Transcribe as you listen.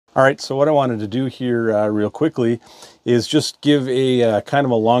All right, so what I wanted to do here real quickly is just give a kind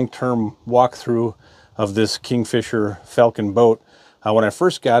of a long-term walkthrough of this Kingfisher Falcon boat. When I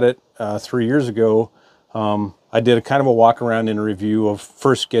first got it 3 years ago, I did a kind of a walk around and a review of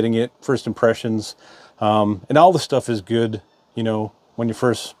first getting it, first impressions, and all the stuff is good, you know, when you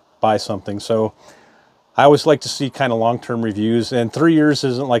first buy something. So I always like to see kind of long-term reviews, and 3 years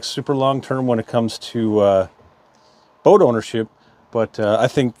isn't like super long-term when it comes to boat ownership. But I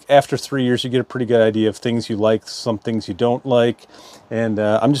think after 3 years, you get a pretty good idea of things you like, some things you don't like. And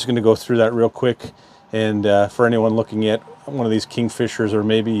I'm just going to go through that real quick. And for anyone looking at one of these Kingfishers or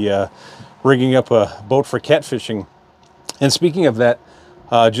maybe rigging up a boat for catfishing. And speaking of that,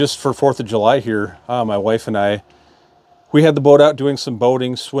 just for 4th of July here, my wife and I, we had the boat out doing some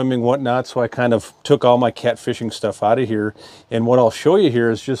boating, swimming, whatnot. So I kind of took all my catfishing stuff out of here. And what I'll show you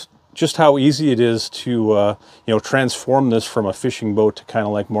here is just how easy it is to you know, transform this from a fishing boat to kind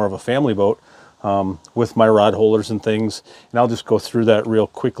of like more of a family boat with my rod holders and things. And I'll just go through that real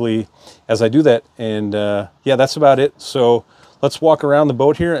quickly as I do that. And yeah, that's about it. So let's walk around the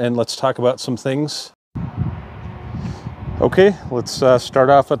boat here and let's talk about some things. Okay, let's start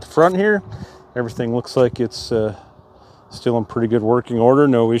off at the front here. Everything looks like it's still in pretty good working order.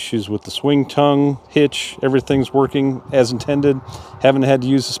 No issues with the swing tongue, hitch. Everything's working as intended. Haven't had to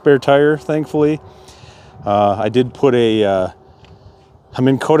use a spare tire, thankfully. I did put a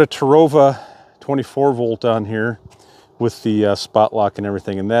Minn Kota Tarova 24 volt on here with the spot lock and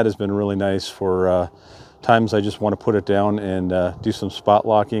everything, and that has been really nice for times I just want to put it down and do some spot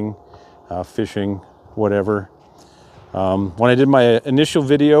locking, fishing, whatever. When I did my initial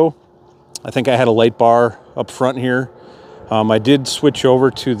video, I think I had a light bar up front here. I did switch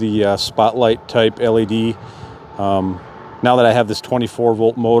over to the spotlight type LED. Now that I have this 24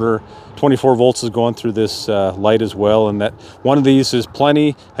 volt motor, 24 volts is going through this light as well, and that one of these is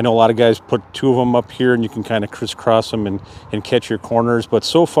plenty. I know a lot of guys put 2 of them up here and you can kind of crisscross them and catch your corners, but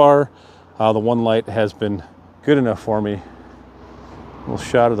so far the one light has been good enough for me. A little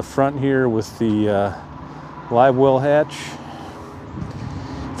shot of the front here with the live well hatch.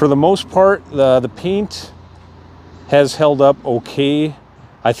 For the most part, the paint has held up okay.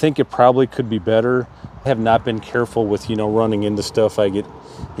 I think it probably could be better. I have not been careful with, you know, running into stuff. I get,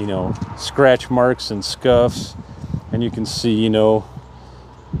 you know, scratch marks and scuffs, and you can see, you know,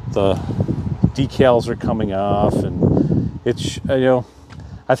 the decals are coming off, and it's, you know,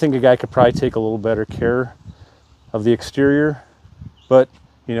 I think a guy could probably take a little better care of the exterior, but,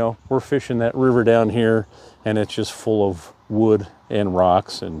 you know, we're fishing that river down here, and it's just full of wood and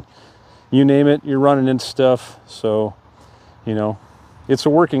rocks, and you name it, you're running into stuff. So, you know, it's a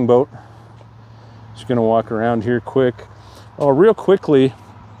working boat. Just gonna walk around here quick. Oh, real quickly,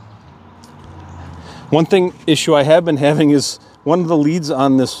 one issue I have been having is one of the leads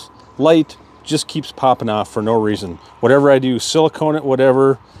on this light just keeps popping off for no reason. Whatever I do, silicone it,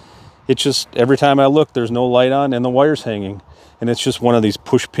 whatever, it just, every time I look, there's no light on and the wire's hanging. And it's just one of these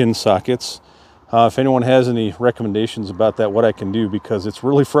push pin sockets. If anyone has any recommendations about that, what I can do, because it's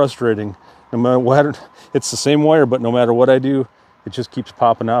really frustrating. No matter what, it's the same wire, but no matter what I do, it just keeps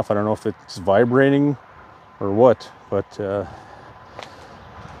popping off. I don't know if it's vibrating or what, but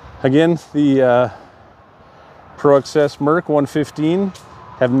again, the Pro XS Merc 115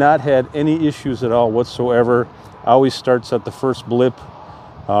 have not had any issues at all whatsoever. Always starts at the first blip,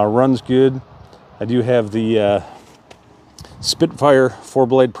 runs good. I do have the Spitfire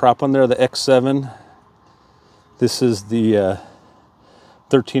 4-blade prop on there, the X7. This is the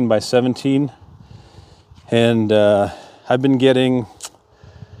 13 by 17, and I've been getting,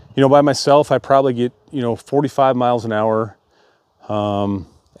 you know, by myself I probably get, you know, 45 miles an hour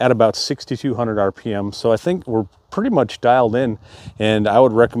at about 6,200 RPM. So I think we're pretty much dialed in, and I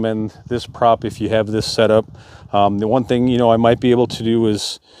would recommend this prop if you have this set up. The one thing, you know, I might be able to do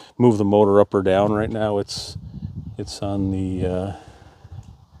is move the motor up or down. Right now it's on the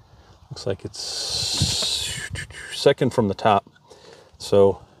looks like it's second from the top,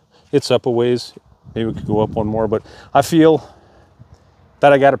 so it's up a ways. Maybe we could go up one more, but I feel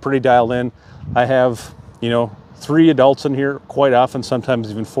that I got it pretty dialed in. I have, you know, 3 adults in here quite often, sometimes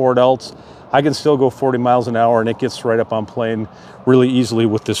even 4 adults. I can still go 40 miles an hour and it gets right up on plane really easily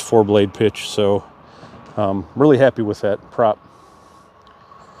with this 4-blade pitch. So really happy with that prop.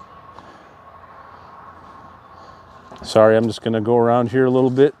 Sorry, I'm just gonna go around here a little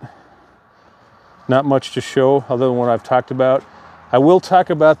bit. Not much to show other than what I've talked about. I will talk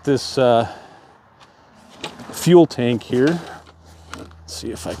about this fuel tank here. Let's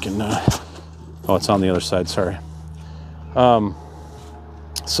see if I can, oh, it's on the other side, sorry.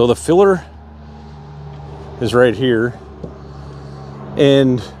 So the filler is right here.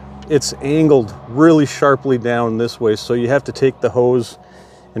 And it's angled really sharply down this way, so you have to take the hose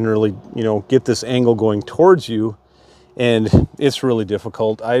and really, you know, get this angle going towards you, and it's really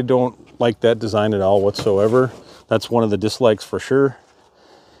difficult. I don't like that design at all whatsoever. That's one of the dislikes for sure.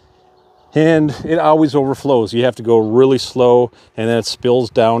 And it always overflows. You have to go really slow, and then it spills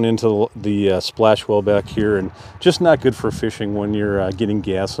down into the splash well back here, and just not good for fishing when you're getting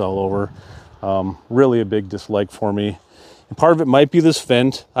gas all over. Really a big dislike for me. And part of it might be this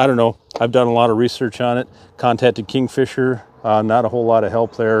vent. I don't know. I've done a lot of research on it. Contacted Kingfisher. Not a whole lot of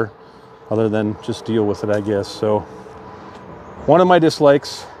help there, other than just deal with it, I guess. So one of my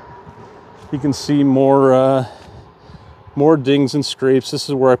dislikes. You can see more dings and scrapes. This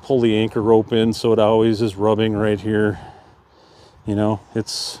is where I pull the anchor rope in, so it always is rubbing right here. You know,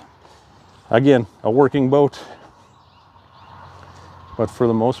 it's, again, a working boat, but for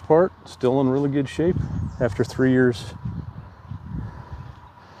the most part, still in really good shape after 3 years.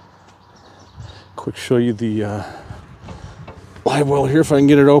 Quick show you the live well here if I can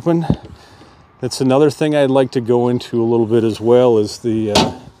get it open. That's another thing I'd like to go into a little bit as well, is the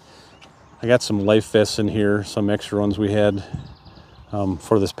I got some life vests in here, some extra ones we had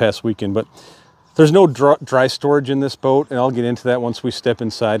for this past weekend, but there's no dry storage in this boat, and I'll get into that once we step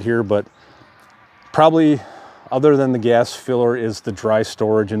inside here. But probably, other than the gas filler, is the dry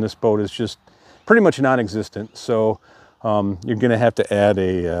storage in this boat is just pretty much non-existent. So you're gonna have to add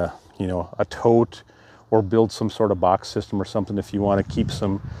a you know, a tote, or build some sort of box system or something if you want to keep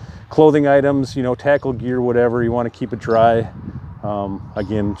some clothing items, you know, tackle gear, whatever, you want to keep it dry.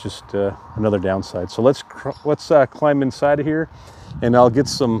 Again, just another downside. So let's climb inside of here, and I'll get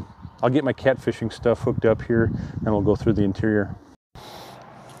my catfishing stuff hooked up here, and we'll go through the interior.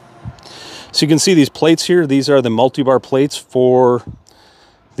 So you can see these plates here. These are the multi-bar plates for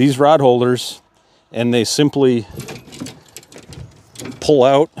these rod holders, and they simply pull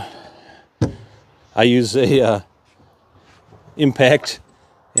out. I use a impact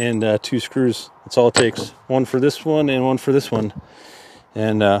and 2 screws. That's all it takes. One for this one and one for this one.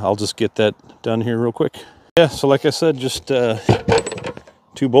 And I'll just get that done here real quick. Yeah, so like I said, just 2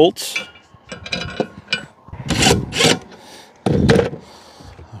 bolts.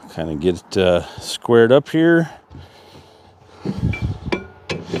 Kind of get it squared up here.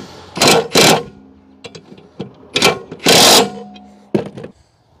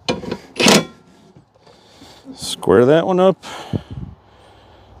 Square that one up.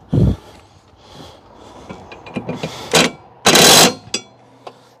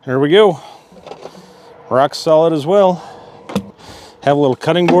 There we go. Rock solid as well. Have a little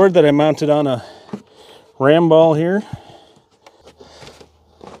cutting board that I mounted on a ram ball here.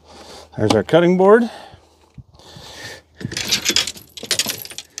 There's our cutting board.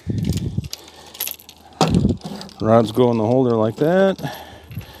 Rods go in the holder like that.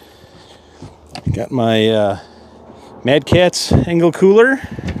 Got my Mad Catz angle cooler.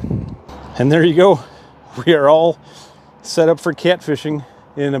 And there you go. We are all set up for catfishing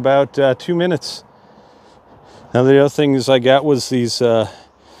in about 2 minutes. Now the other things I got was these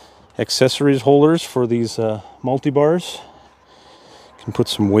accessories holders for these multi-bars. You can put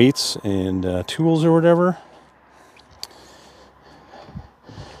some weights and tools or whatever.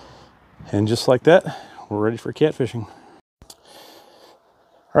 And just like that, we're ready for catfishing.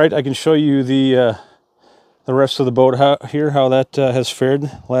 All right, I can show you the rest of the boat how that has fared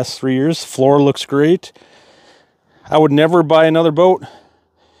the last 3 years. Floor looks great. I would never buy another boat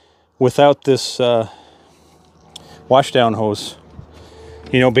without this washdown hose.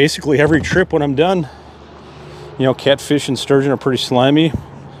 You know, basically every trip when I'm done, you know, catfish and sturgeon are pretty slimy.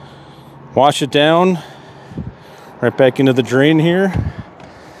 Wash it down, right back into the drain here,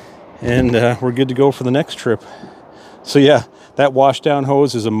 and we're good to go for the next trip. So yeah, that washdown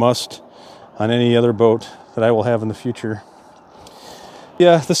hose is a must on any other boat that I will have in the future.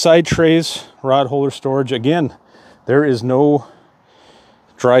 Yeah, the side trays, rod holder storage. Again, there is no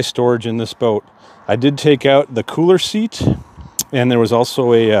dry storage in this boat. I did take out the cooler seat, and there was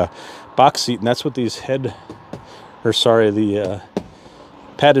also a box seat, and that's what these the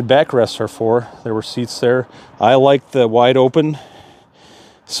padded backrests are for. There were seats there. I like the wide open,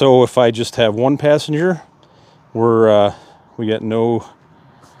 so if I just have one passenger, we got no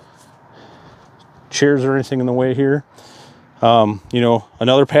chairs or anything in the way here. You know,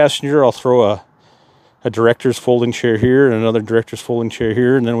 another passenger, I'll throw a director's folding chair here and another director's folding chair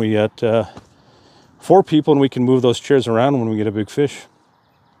here, and then we got 4 people, and we can move those chairs around when we get a big fish.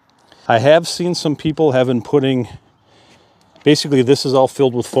 I have seen some people putting, basically this is all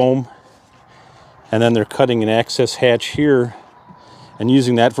filled with foam, and then they're cutting an access hatch here and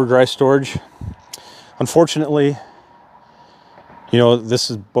using that for dry storage. Unfortunately, You know, this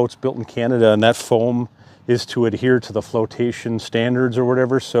is boats built in Canada, and that foam is to adhere to the flotation standards or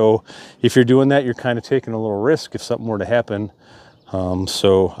whatever. So if you're doing that, you're kind of taking a little risk if something were to happen.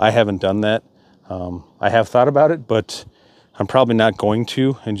 So I haven't done that. I have thought about it, but I'm probably not going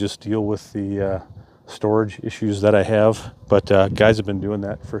to, and just deal with the storage issues that I have. But guys have been doing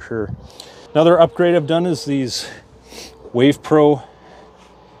that for sure. Another upgrade I've done is these Wave Pro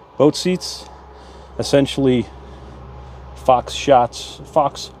boat seats. Essentially Fox shocks.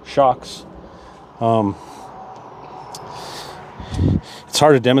 It's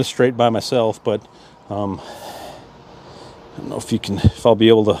hard to demonstrate by myself, but I don't know if I'll be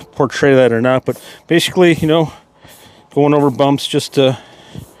able to portray that or not. But basically, you know, going over bumps, just a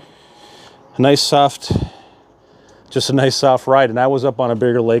nice soft ride. And I was up on a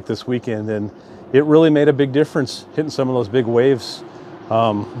bigger lake this weekend, and it really made a big difference hitting some of those big waves.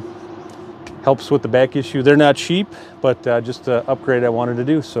 Helps with the back issue. They're not cheap, but just an upgrade I wanted to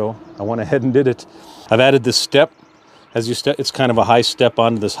do, so I went ahead and did it. I've added this step. As you step, it's kind of a high step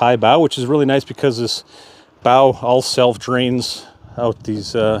onto this high bow, which is really nice because this bow all self-drains out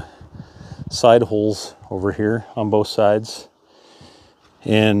these side holes over here on both sides.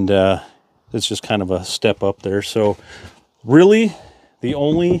 And it's just kind of a step up there. So really, the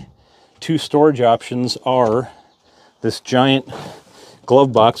only two storage options are this giant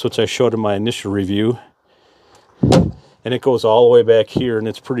glove box, which I showed in my initial review, and it goes all the way back here, and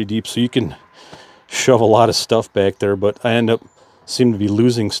it's pretty deep, so you can shove a lot of stuff back there, but I seem to be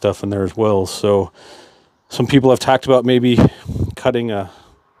losing stuff in there as well. So some people have talked about maybe cutting a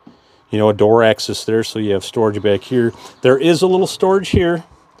door axis there, so you have storage back here. There is a little storage here,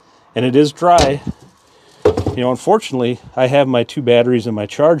 and it is dry. You know, unfortunately, I have my 2 batteries and my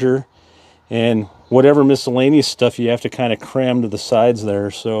charger, and whatever miscellaneous stuff you have to kind of cram to the sides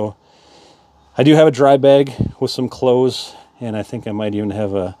there. So I do have a dry bag with some clothes, and I think I might even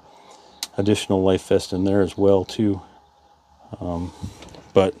have a additional life vest in there as well too.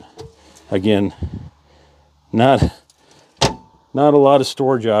 But again, not a lot of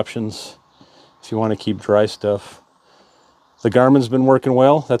storage options if you want to keep dry stuff. The Garmin's been working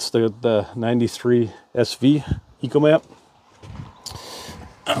well. That's the 93 SV EcoMap.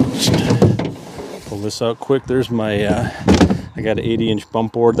 Pull this out quick. There's my, I got an 80-inch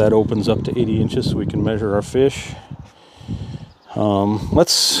bump board that opens up to 80 inches so we can measure our fish.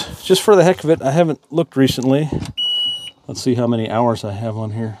 Let's, just for the heck of it, I haven't looked recently. Let's see how many hours I have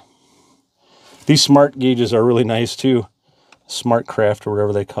on here. These smart gauges are really nice too. Smart Craft or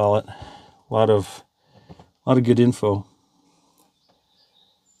whatever they call it. A lot of good info.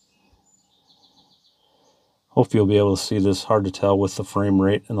 Hope you'll be able to see this. Hard to tell with the frame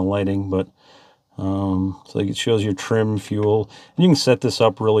rate and the lighting, but so it shows your trim, fuel, and you can set this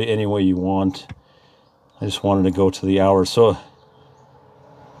up really any way you want. I just wanted to go to the hours. So the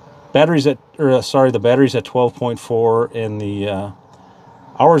battery's at 12.4, and the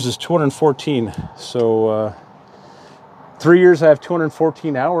hours is 214. So 3 years I have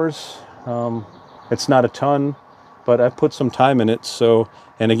 214 hours. It's not a ton, but I've put some time in it. So,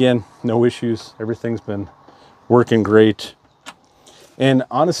 and again, no issues. Everything's been working great. And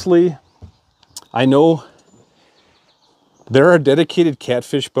honestly, I know there are dedicated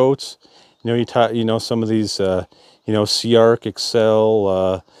catfish boats. You know, some of these, Sea Arc,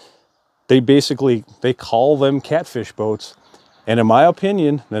 Excel, they call them catfish boats. And in my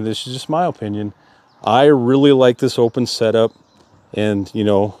opinion, and this is just my opinion, I really like this open setup and,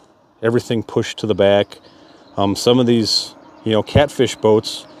 everything pushed to the back. Some of these, catfish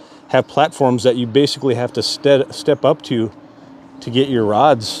boats have platforms that you basically have to step up to get your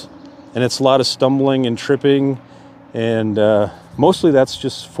rods. And it's a lot of stumbling and tripping, and mostly that's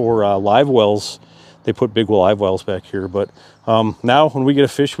just for live wells. They put big live wells back here, but now when we get a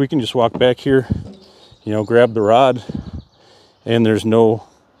fish, we can just walk back here, grab the rod, and there's no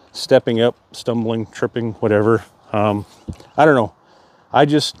stepping up, stumbling, tripping, whatever. I don't know. I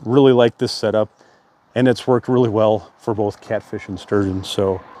just really like this setup, and it's worked really well for both catfish and sturgeon.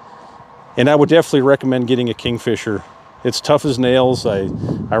 So, and I would definitely recommend getting a Kingfisher. It's tough as nails. I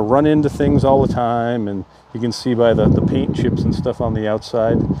run into things all the time, and you can see by the paint chips and stuff on the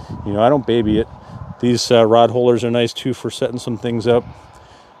outside. I don't baby it. These rod holders are nice too for setting some things up.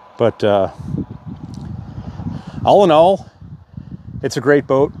 But all in all, it's a great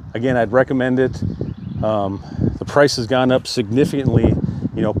boat. Again, I'd recommend it. The price has gone up significantly,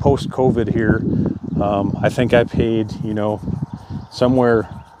 post-COVID here. I think I paid, somewhere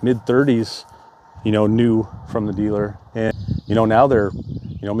mid-30s, new from the dealer. And, now they're,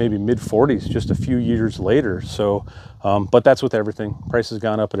 maybe mid-40s just a few years later. So, but that's with everything. Price has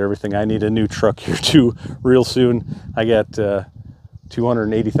gone up and everything. I need a new truck here too real soon. I got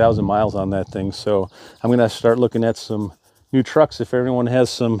 280,000 miles on that thing. So I'm going to start looking at some new trucks. If everyone has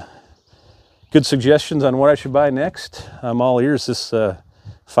some good suggestions on what I should buy next, I'm all ears. This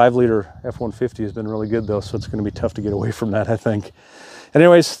 5-liter F-150 has been really good though, so it's going to be tough to get away from that, I think.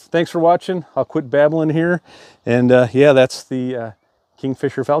 Anyways, thanks for watching. I'll quit babbling here. And yeah, that's the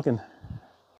Kingfisher Falcon.